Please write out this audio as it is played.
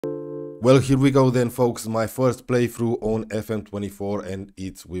Well, here we go then, folks. My first playthrough on FM24, and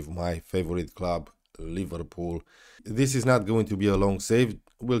it's with my favorite club, Liverpool. This is not going to be a long save.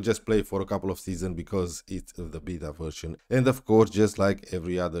 We'll just play for a couple of seasons because it's the beta version. And of course, just like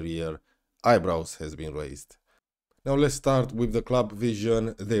every other year, eyebrows has been raised. Now let's start with the club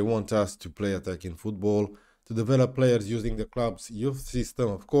vision. They want us to play attacking football, to develop players using the club's youth system,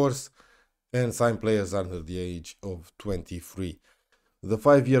 of course, and sign players under the age of 23. The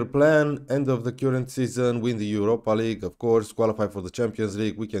 5-year plan, end of the current season, win the Europa League, of course, qualify for the Champions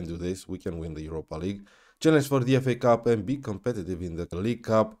League. We can do this, we can win the Europa League. Challenge for the FA Cup and be competitive in the League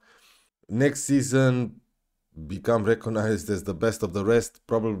Cup. Next season, become recognized as the best of the rest,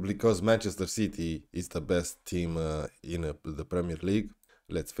 probably because Manchester City is the best team in the Premier League.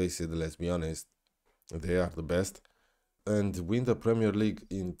 Let's face it, let's be honest, they are the best. And win the Premier League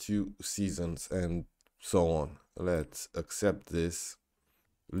in 2 seasons and so on. Let's accept this.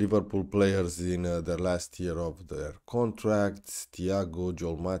 Liverpool players in their last year of their contracts, Thiago,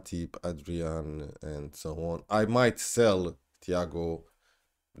 Joel Matip, Adrian, and so on. I might sell Thiago,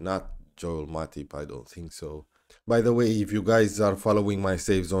 not Joel Matip, I don't think so. By the way, if you guys are following my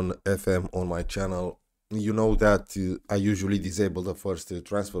saves on FM on my channel, you know that I usually disable the first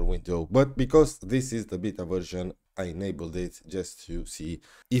transfer window, but because this is the beta version, I enabled it just to see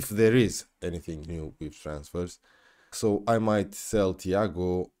if there is anything new with transfers. So I might sell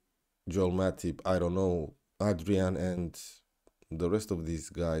Thiago, Joel Matip, I don't know, Adrian, and the rest of these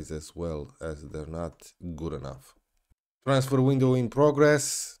guys as well, as they're not good enough. Transfer window in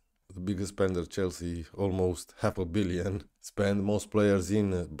progress. The biggest spender, Chelsea, almost $500 million spend. Most players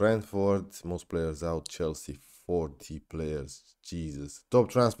in, Brentford, most players out, Chelsea, 40 players, Jesus. Top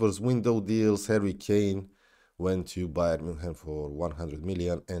transfers window deals, Harry Kane went to Bayern Munich for 100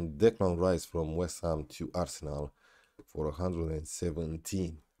 million, and Declan Rice from West Ham to Arsenal for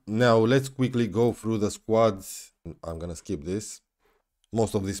 117. Now let's quickly go through the squads. I'm gonna skip this.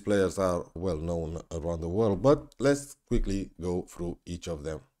 Most of these players are well known around the world, but let's quickly go through each of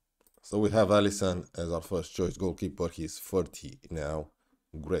them. So we have Alisson as our first choice goalkeeper. He's 30 now,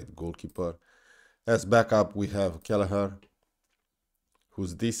 great goalkeeper. As backup we have Kelleher,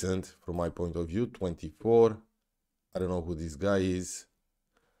 who's decent from my point of view, 24. I don't know who this guy is.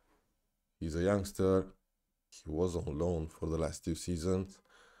 He's a youngster. He was on loan for the last 2 seasons.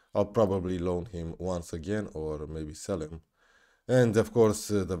 I'll probably loan him once again or maybe sell him. And of course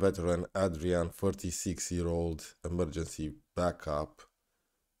the veteran Adrian, 36-year-old emergency backup.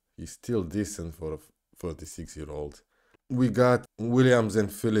 He's still decent for a 36-year-old. We got Williams and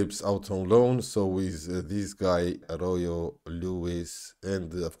Phillips out on loan. So is this guy, Arroyo, Lewis,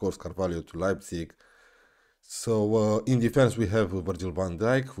 and of course Carvalho to Leipzig. So in defense we have Virgil van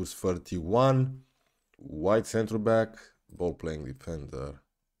Dijk, who's 31. White centre back, ball playing defender,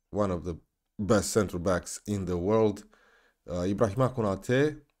 one of the best centre backs in the world. Ibrahima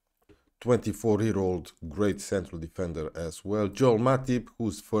Konate, 24-year-old, great central defender as well. Joel Matip,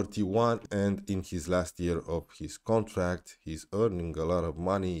 who's 31 and in his last year of his contract, he's earning a lot of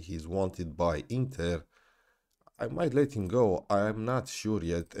money. He's wanted by Inter. I might let him go, I'm not sure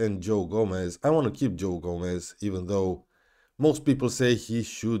yet. And Joe Gomez, I want to keep Joe Gomez, even though most people say he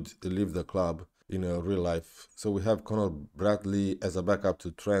should leave the club in real life. So we have Conor Bradley as a backup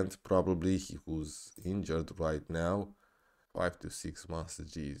to Trent, probably, who's injured right now. 5 to 6 months,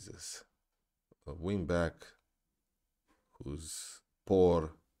 Jesus. A wingback who's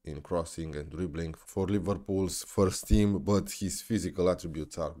poor in crossing and dribbling for Liverpool's first team, but his physical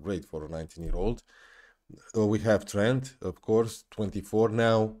attributes are great for a 19-year-old. We have Trent, of course, 24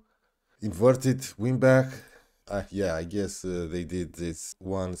 now. Inverted wingback. Yeah, I guess they did this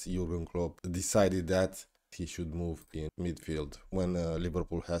once Jurgen Klopp decided that he should move in midfield. When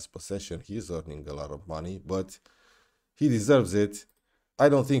Liverpool has possession, he's earning a lot of money, but he deserves it. I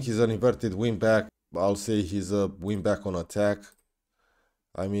don't think he's an inverted wingback. I'll say he's a wingback on attack.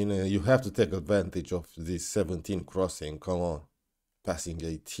 I mean, you have to take advantage of this 17 crossing. Come on. Passing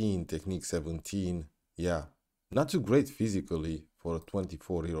 18, technique 17. Yeah, not too great physically for a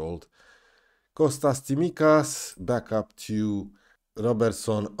 24-year-old. Kostas Tsimikas, back up to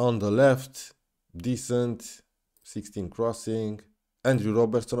Robertson on the left, decent, 16 crossing. Andrew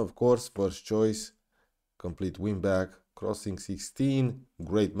Robertson, of course, first choice, complete wingback, crossing 16,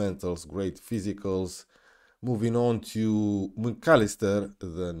 great mentals, great physicals. Moving on to McAllister,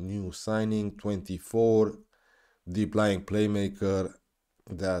 the new signing, 24, deep lying playmaker.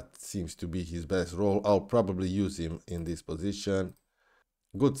 That seems to be his best role. I'll probably use him in this position.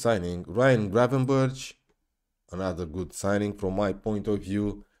 Good signing. Ryan Gravenberch, another good signing from my point of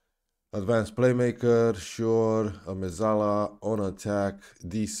view. Advanced playmaker, sure. A Mezzala on attack,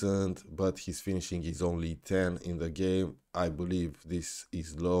 decent, but his finishing is only 10 in the game. I believe this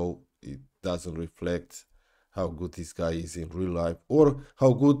is low. It doesn't reflect how good this guy is in real life or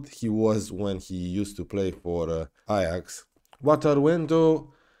how good he was when he used to play for Ajax. Wataruendo,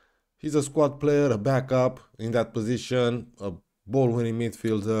 he's a squad player, a backup in that position, a ball-winning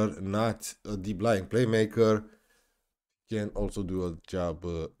midfielder, not a deep-lying playmaker. Can also do a job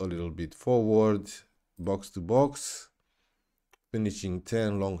a little bit forward, box to box, finishing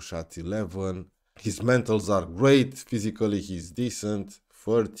 10, long shot 11. His mentals are great, physically he's decent,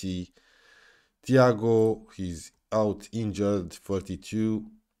 30. Thiago, he's out injured, 32.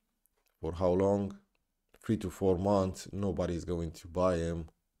 For how long? 3 to 4 months, nobody's going to buy him.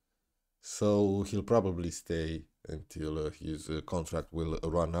 So he'll probably stay until his contract will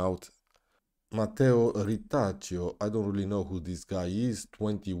run out. Matteo Ritaccio, I don't really know who this guy is,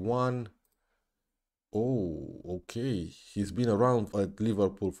 21. Oh, okay. He's been around at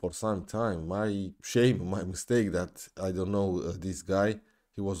Liverpool for some time. My shame, my mistake that I don't know this guy.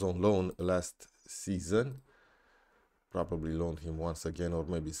 He was on loan last season. Probably loan him once again or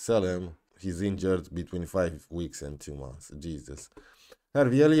maybe sell him. He's injured between 5 weeks and 2 months. Jesus.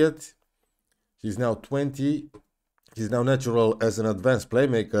 Harvey Elliott, he's now 20. He's now natural as an advanced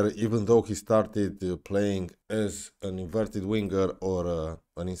playmaker, even though he started playing as an inverted winger or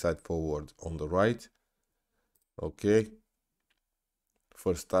an inside forward on the right. Okay.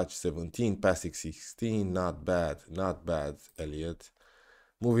 First touch 17, passing 16, not bad, Elliot.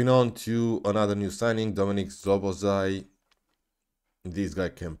 Moving on to another new signing, Dominic Zlobozai. This guy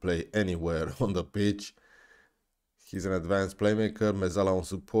can play anywhere on the pitch. He's an advanced playmaker, Mezzala on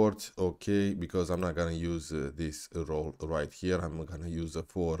support, okay, because I'm not going to use this role right here. I'm going to use a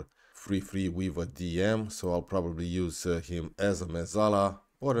 4-3-3 with a DM, so I'll probably use him as a Mezzala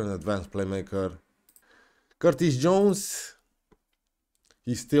or an advanced playmaker. Curtis Jones,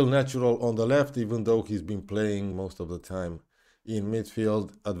 he's still natural on the left, even though he's been playing most of the time in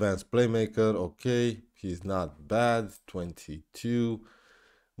midfield. Advanced playmaker, okay, he's not bad, 22.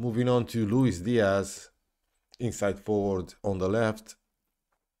 Moving on to Luis Diaz, inside forward on the left,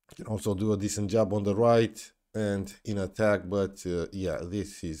 can also do a decent job on the right and in attack, but yeah,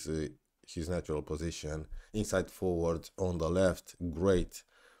 this is his natural position, inside forward on the left. Great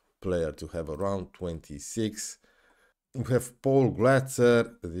player to have around, 26. We have Paul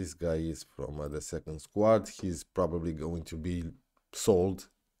Glatzer. This guy is from the second squad. He's probably going to be sold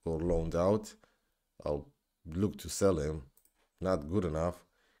or loaned out. I'll look to sell him, not good enough.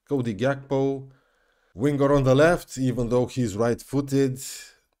 Cody Gakpo, winger on the left, even though he's right-footed,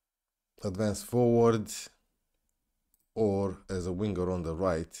 advanced forward, or as a winger on the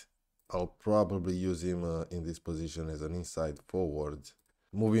right. I'll probably use him in this position as an inside forward.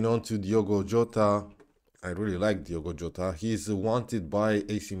 Moving on to Diogo Jota. I really like Diogo Jota. He's wanted by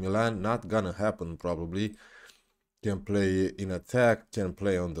AC Milan. Not gonna happen probably. Can play in attack, can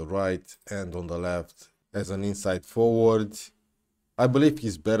play on the right and on the left as an inside forward. I believe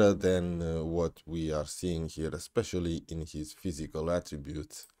he's better than what we are seeing here, especially in his physical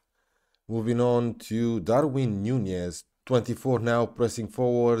attributes. Moving on to Darwin Núñez, 24 now, pressing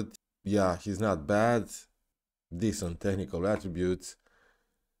forward. Yeah, he's not bad. Decent technical attributes.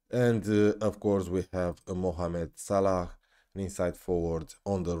 And of course we have Mohamed Salah, an inside forward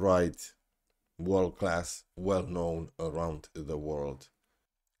on the right. World class, well known around the world.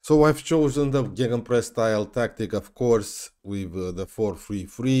 So I've chosen the gegenpress style tactic, of course, with the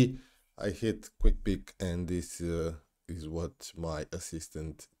 4-3-3. I hit quick pick and this is what my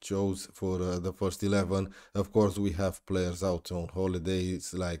assistant chose for the first 11. Of course, we have players out on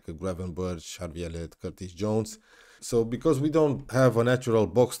holidays like Gravenberch, Harvey Elliott, Curtis Jones. So because we don't have a natural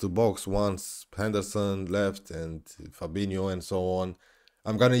box-to-box once Henderson left and Fabinho and so on,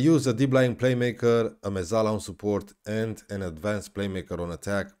 I'm gonna use a deep-lying playmaker, a Mezzala on support, and an advanced playmaker on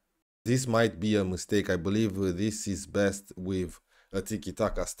attack. This might be a mistake. I believe this is best with a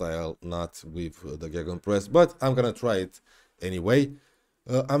tiki-taka style, not with the gegenpress, but I'm gonna try it anyway.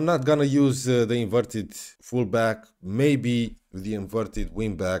 I'm not gonna use the inverted fullback, maybe the inverted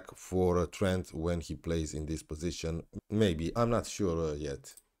wingback for Trent when he plays in this position. Maybe, I'm not sure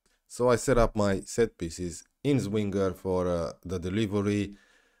yet. So I set up my set pieces in Zwinger for the delivery.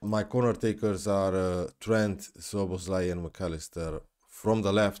 My corner takers are Trent, Szoboszlai and McAllister from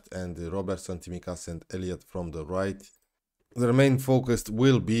the left, and Robertson, Tsimikas and Elliott from the right. The main focus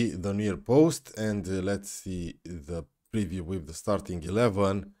will be the near post, and let's see the preview with the starting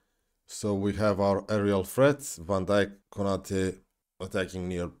 11. So we have our aerial threats, Van Dijk, Konate attacking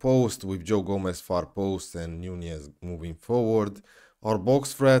near post with Joe Gomez far post and Núñez moving forward. Our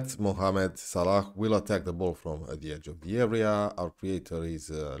box threat, Mohamed Salah, will attack the ball from the edge of the area. Our creator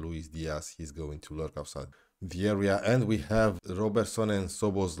is Luis Diaz. He's going to lurk outside the area. And we have Robertson and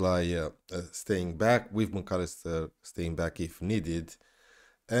Szoboszlai staying back, with McAllister staying back if needed.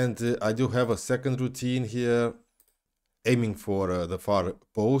 And I do have a second routine here, aiming for the far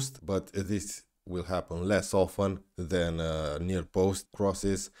post, but this will happen less often than near post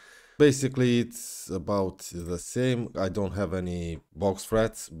crosses. Basically, it's about the same. I don't have any box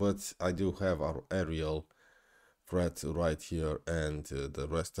threats, but I do have our aerial threat right here, and the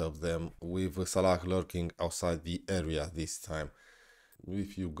rest of them with Salah lurking outside the area this time.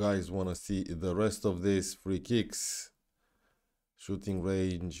 If you guys want to see the rest of this, free kicks, shooting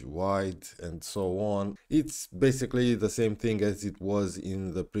range, wide, and so on, it's basically the same thing as it was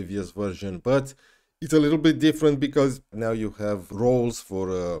in the previous version, but it's a little bit different because now you have roles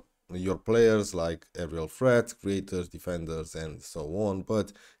for your players, like aerial threats, creators, defenders, and so on.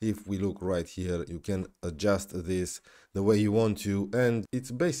 But if we look right here, you can adjust this the way you want to, and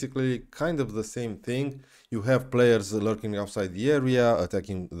it's basically kind of the same thing. You have players lurking outside the area,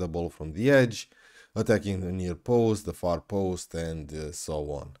 attacking the ball from the edge, attacking the near post, the far post, and so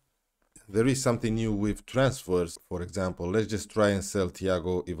on. There is something new with transfers. For example, let's just try and sell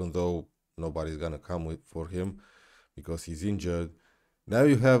Thiago, even though nobody's gonna come for him because he's injured. Now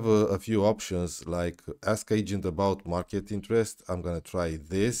you have a few options, like ask agent about market interest. I'm gonna try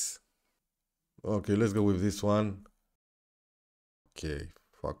this. Okay, let's go with this one. Okay,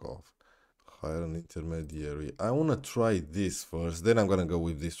 fuck off. Hire an intermediary. I wanna try this first, then I'm gonna go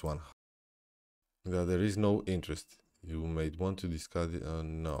with this one. Yeah, there is no interest. You might want to discard it.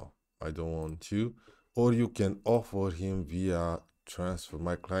 No, I don't want to. Or you can offer him via transfer.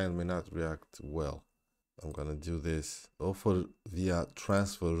 My client may not react well. I'm gonna do this. Offer via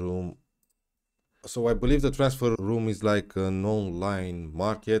transfer room. So I believe the transfer room is like an online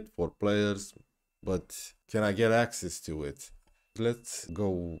market for players, but can I get access to it? Let's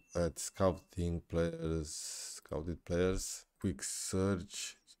go at scouting players, scouted players, quick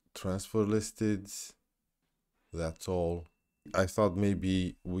search, transfer listed. That's all. I thought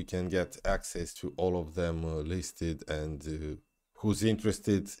maybe we can get access to all of them listed, and who's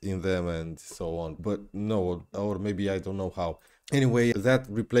interested in them and so on, but no, or maybe I don't know how. Anyway, that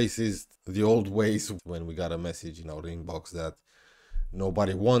replaces the old ways when we got a message in our inbox that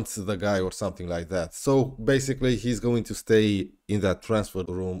nobody wants the guy or something like that. So basically he's going to stay in that transfer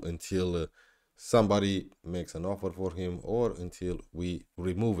room until somebody makes an offer for him, or until we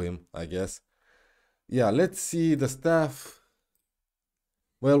remove him, I guess. Yeah, let's see the staff.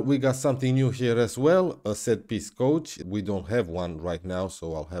 Well, we got something new here as well, a set piece coach. We don't have one right now,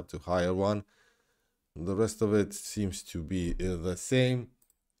 so I'll have to hire one. The rest of it seems to be the same.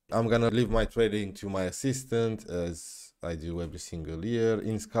 I'm gonna leave my trading to my assistant, as I do every single year.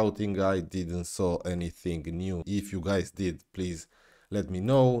 In scouting, I didn't saw anything new. If you guys did, please let me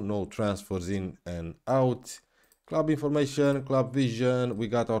know. No transfers in and out. Club information, club vision. We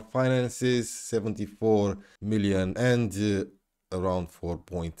got our finances, 74 million, and around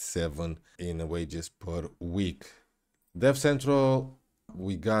 4.7 in wages per week. Dev Central,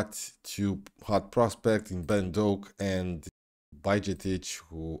 we got two hot prospects in Ben Doak and Bajcetic,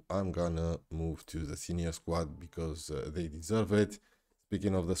 who I'm gonna move to the senior squad because they deserve it.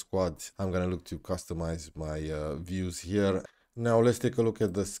 Speaking of the squad, I'm gonna look to customize my views here. Now let's take a look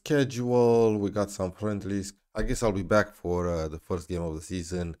at the schedule. We got some friendlies. I guess I'll be back for the first game of the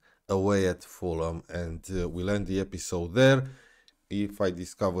season away at Fulham, and we'll end the episode there. If I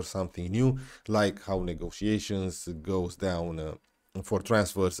discover something new, like how negotiations goes down for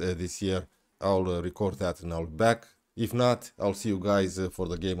transfers this year, I'll record that and I'll be back. If not, I'll see you guys for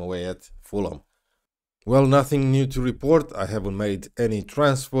the game away at Fulham. Well, nothing new to report. I haven't made any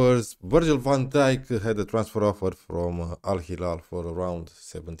transfers. Virgil van Dijk had a transfer offer from Al Hilal for around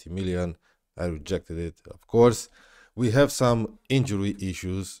 70 million. I rejected it, of course. We have some injury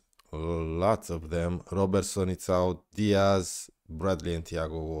issues, lots of them. Robertson is out, Diaz, Bradley and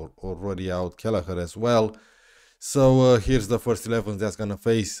Thiago are already out, Kelleher as well. So here's the first 11 that's gonna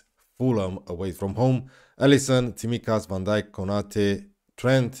face Fulham away from home. Alisson, Tsimikas, Van Dijk, Konate,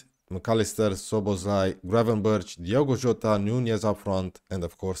 Trent, McAllister, Szoboszlai, Gravenberch, Diogo Jota, Nunez up front, and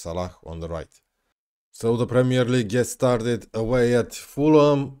of course Salah on the right. So the Premier League gets started away at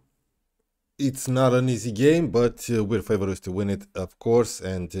Fulham. It's not an easy game, but we're favorites to win it, of course,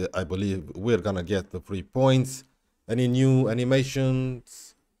 and I believe we're gonna get the 3 points. Any new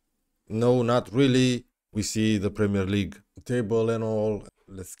animations? No, not really. We see the Premier League table and all.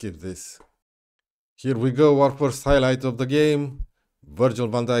 Let's skip this. Here we go, our first highlight of the game. Virgil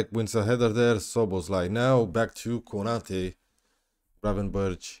van Dijk wins a header there. Szoboszlai now back to Konate.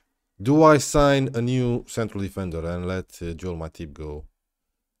 Gravenberch. Do I sign a new central defender and let Joel Matip go?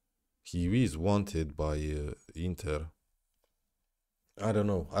 He is wanted by Inter. I don't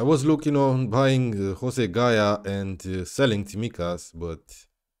know. I was looking on buying Jose Gaia and selling Tsimikas, but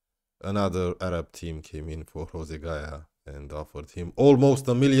another Arab team came in for Jose Gaia and offered him almost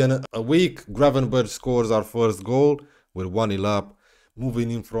 $1 million a week. Gravenberch scores our first goal. We're 1-0 up, moving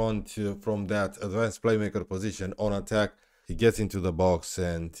in front from that advanced playmaker position on attack. He gets into the box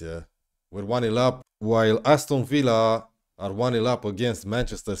and we're 1-0 up. While Aston Villa are 1-0 up against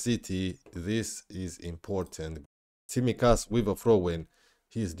Manchester City, this is important. Tsimikas with a throw-in.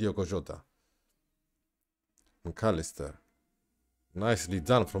 He's Diogo Jota. McAllister. Nicely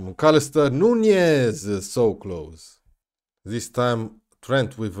done from McAllister. Nunez, so close. This time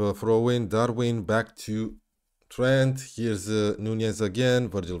Trent with a throw-in. Darwin back to Trent. Here's Nunez again.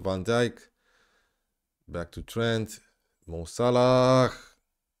 Virgil van Dijk. Back to Trent. Mo Salah.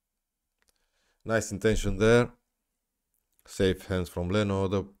 Nice intention there. Safe hands from Leno.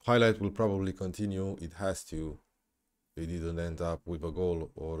 The highlight will probably continue. It has to. They didn't end up with a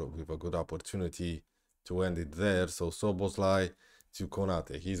goal or with a good opportunity to end it there. So Szoboszlai to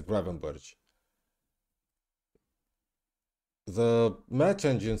Konate. He's Gravenberch. The match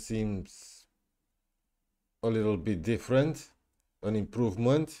engine seems a little bit different. An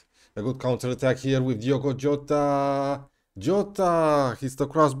improvement. A good counter-attack here with Diogo Jota. Jota hits the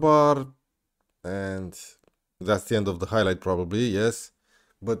crossbar. And that's the end of the highlight probably, yes.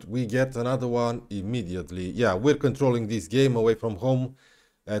 But we get another one immediately. Yeah, we're controlling this game away from home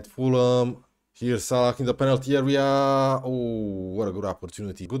at Fulham. Here's Salah in the penalty area. Oh, what a good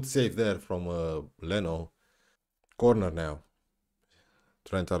opportunity. Good save there from Leno. Corner now.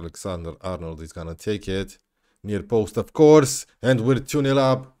 Trent Alexander-Arnold is gonna take it. Near post, of course. And we're 2-0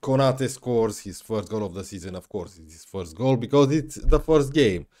 up. Konate scores his first goal of the season. Of course, it's his first goal because it's the first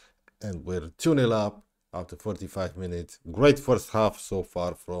game. And we're 2-0 up after 45 minutes. Great first half so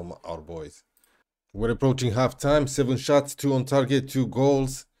far from our boys. We're approaching half-time. 7 shots, 2 on target, 2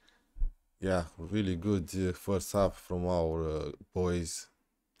 goals. Yeah, really good first half from our boys.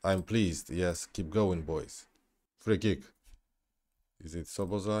 I'm pleased. Yes, keep going, boys. Free kick. Is it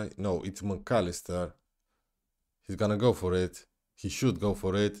Szoboszlai? No, it's McAllister. He's gonna go for it. He should go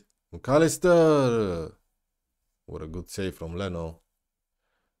for it. McAllister! What a good save from Leno.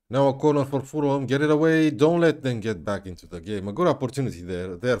 Now a corner for Fulham. Get it away. Don't let them get back into the game. A good opportunity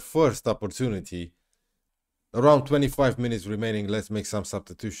there. Their first opportunity. Around 25 minutes remaining. Let's make some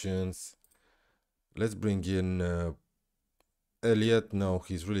substitutions. Let's bring in Elliot. No,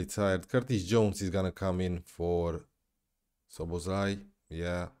 he's really tired. Curtis Jones is gonna come in for Szoboszlai.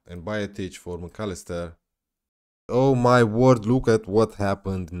 Yeah. And Bajetic for McAllister. Oh my word, look at what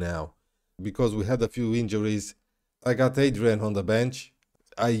happened now. Because we had a few injuries, I got Adrian on the bench.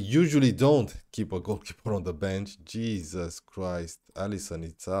 I usually don't keep a goalkeeper on the bench. Jesus Christ. Alisson,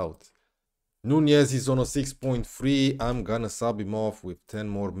 it's out. Nunez is on a 6.3. I'm gonna sub him off with 10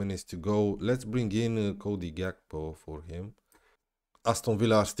 more minutes to go. Let's bring in Cody Gakpo for him. Aston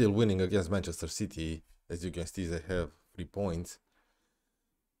Villa are still winning against Manchester City. As you can see, they have 3 points.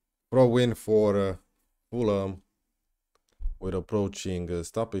 Pro win for Fulham. We're approaching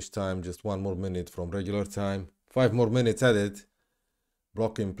stoppage time. Just 1 more minute from regular time. 5 more minutes added.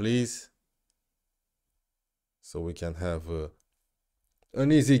 Block him, please. So we can have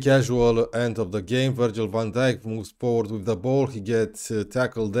an easy, casual end of the game. Virgil van Dijk moves forward with the ball. He gets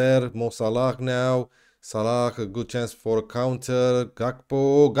tackled there. Mo Salah now. Salah, a good chance for a counter.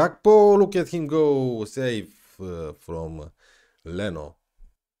 Gakpo. Gakpo, look at him go. Save from Leno.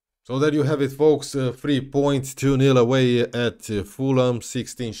 So there you have it, folks. 3 points, 2-0 away at Fulham.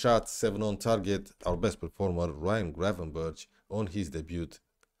 16 shots, 7 on target. Our best performer, Ryan Gravenberch, on his debut.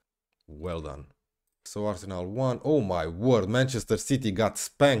 Well done. So Arsenal won. Oh my word, Manchester City got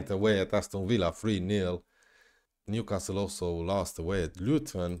spanked away at Aston Villa, 3-0. Newcastle also lost away at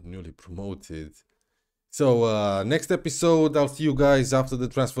Luton, newly promoted. So next episode, I'll see you guys after the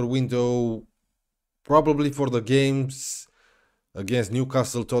transfer window. Probably for the games against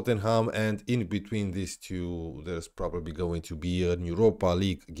Newcastle, Tottenham, and in between these two, there's probably going to be an Europa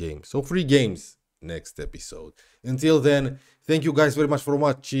League game. So 3 games next episode. Until then, thank you guys very much for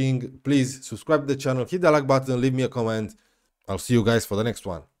watching. Please subscribe to the channel, hit the like button, leave me a comment. I'll see you guys for the next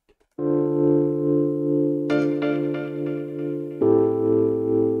one.